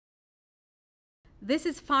This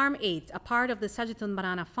is Farm 8, a part of the Sagitun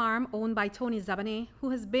Banana Farm owned by Tony Zabane,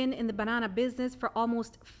 who has been in the banana business for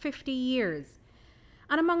almost 50 years.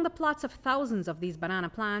 And among the plots of thousands of these banana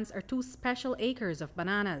plants are 2 special acres of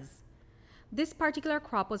bananas. This particular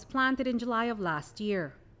crop was planted in July of last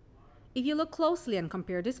year. If you look closely and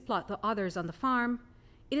compare this plot to others on the farm,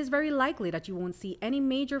 it is very likely that you won't see any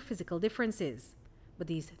major physical differences. But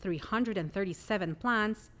these 337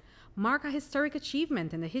 plants mark a historic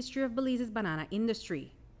achievement in the history of Belize's banana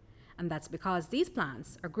industry. And that's because these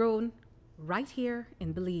plants are grown right here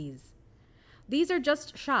in Belize. These are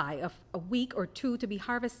just shy of a week or 2 to be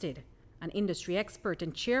harvested. An industry expert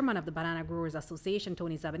and chairman of the Banana Growers Association,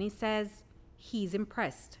 Tony Zabani, says he's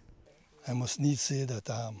impressed. I must need say that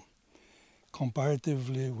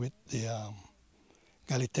comparatively with the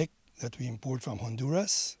Galitec that we import from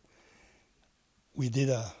Honduras, we did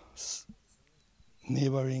a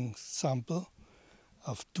neighboring sample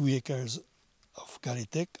of 2 acres of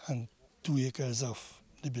Galitec and 2 acres of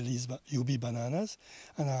the Belize UB bananas,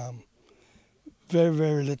 and very,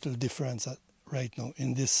 very little difference right now.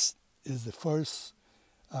 In this is the first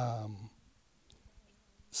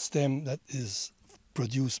stem that is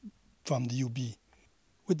produced from the UB.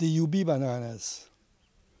 With the UB bananas,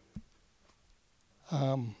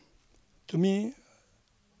 to me,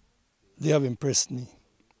 they have impressed me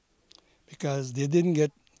because they didn't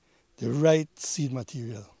get the right seed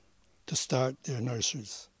material to start their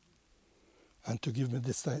nurseries and to give me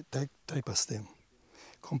this type of stem.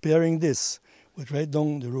 Comparing this with right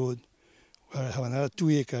down the road, where I have another 2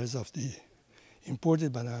 acres of the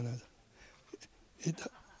imported banana,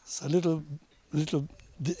 it's a little,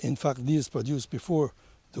 in fact, these produced before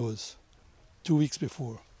those, 2 weeks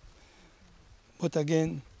before. But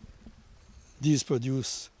again, these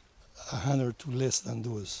produce a hand or 2 less than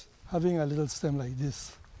those. Having a little stem like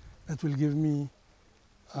this, that will give me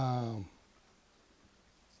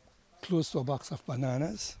close to a box of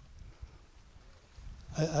bananas.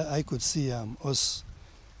 I could see us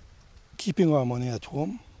keeping our money at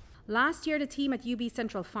home. Last year, the team at UB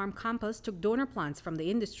Central Farm Campus took donor plants from the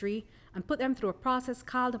industry and put them through a process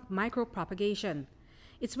called micropropagation.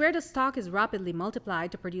 It's where the stalk is rapidly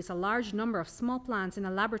multiplied to produce a large number of small plants in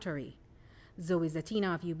a laboratory. Zoe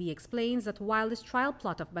Zatina of UB explains that while this trial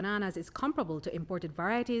plot of bananas is comparable to imported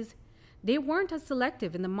varieties, they weren't as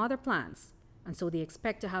selective in the mother plants, and so they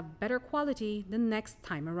expect to have better quality the next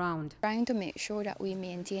time around. Trying to make sure that we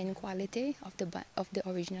maintain quality of the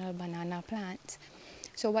original banana plant.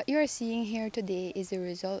 So what you're seeing here today is the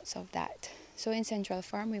results of that. So in Central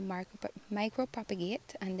Farm, we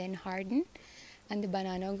micropropagate and then harden, and the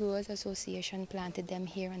Banana Growers Association planted them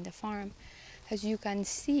here on the farm. As you can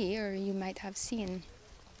see, or you might have seen,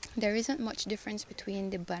 there isn't much difference between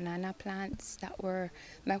the banana plants that were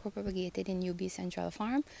micropropagated in UB Central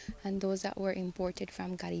Farm and those that were imported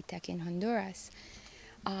from Galitec in Honduras.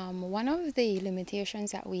 One of the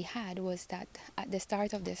limitations that we had was that at the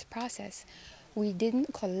start of this process, we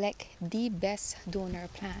didn't collect the best donor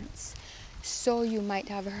plants. So you might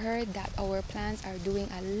have heard that our plants are doing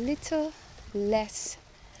a little less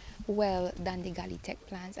well than the Galitec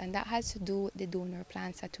plants, and that has to do with the donor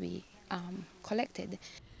plants that we collected.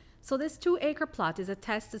 So this 2-acre plot is a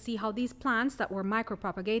test to see how these plants that were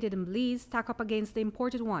micropropagated in Belize stack up against the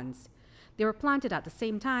imported ones. They were planted at the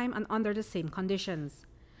same time and under the same conditions.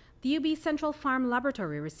 The UB Central Farm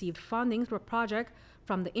Laboratory received funding through a project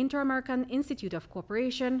from the Inter-American Institute of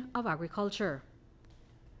Cooperation of Agriculture.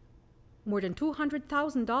 More than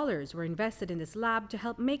 $200,000 were invested in this lab to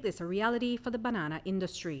help make this a reality for the banana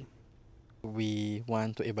industry. We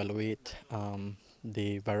want to evaluate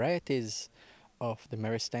the varieties of the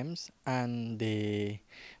meristems and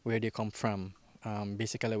where they come from.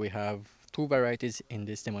 Basically, we have 2 varieties in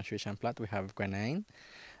this demonstration plot. We have Grenine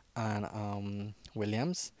and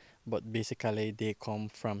Williams, but basically they come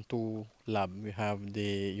from 2 labs. We have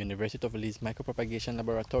the University of Belize Micropropagation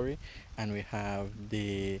Laboratory, and we have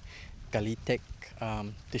the Galitec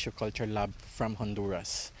Tissue Culture Lab from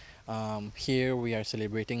Honduras. Here we are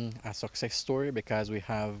celebrating a success story because we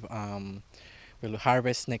have we'll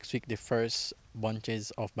harvest next week the first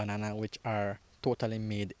bunches of banana which are totally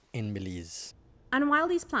made in Belize. And while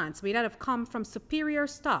these plants may not have come from superior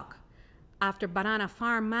stock, after banana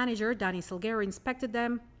farm manager Danny Salguero inspected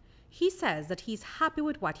them, he says that he's happy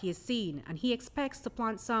with what he has seen and he expects to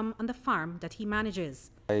plant some on the farm that he manages.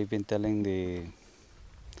 I've been telling the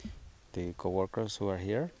co-workers who are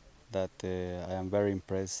here that I am very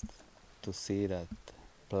impressed to see that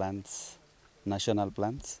plants, national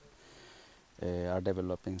plants, are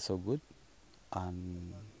developing so good,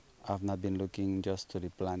 and I've not been looking just to the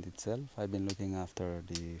plant itself. I've been looking after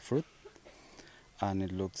the fruit, and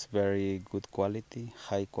it looks very good quality,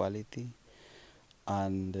 high quality,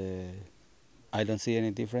 and I don't see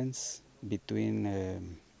any difference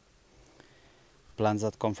between plants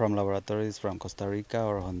that come from laboratories from Costa Rica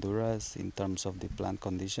or Honduras in terms of the plant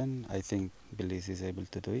condition. I think Belize is able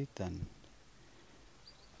to do it, and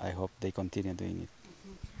I hope they continue doing it.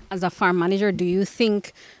 As a farm manager, do you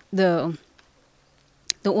think the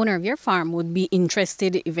owner of your farm would be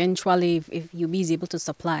interested eventually if UB is able to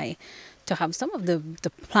supply to have some of the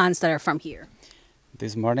plants that are from here?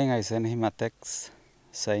 This morning I sent him a text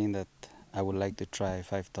saying that I would like to try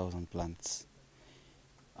 5,000 plants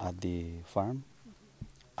at the farm,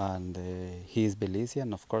 and he is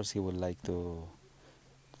Belizean. Of course, he would like to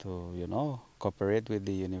cooperate with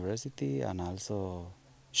the university and also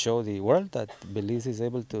show the world that Belize is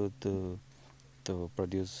able to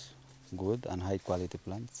produce good and high quality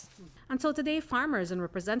plants. And so today, farmers and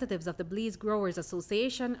representatives of the Belize Growers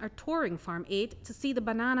Association are touring Farm 8 to see the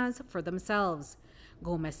bananas for themselves.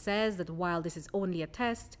 Gomez says that while this is only a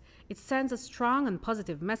test, it sends a strong and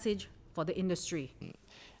positive message for the industry.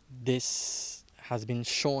 This has been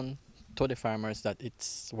shown to the farmers that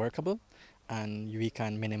it's workable and we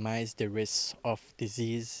can minimize the risk of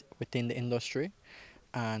disease within the industry,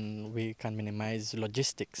 and we can minimize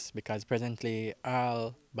logistics because presently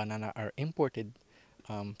all banana are imported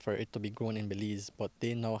for it to be grown in Belize, but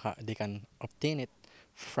they know how they can obtain it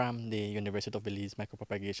from the University of Belize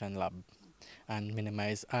micropropagation lab and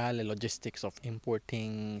minimize all the logistics of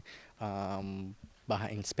importing, Baja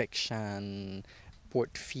inspection,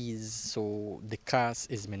 port fees, so the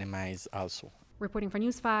cost is minimized also. Reporting for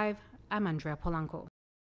News 5, I'm Andrea Polanco.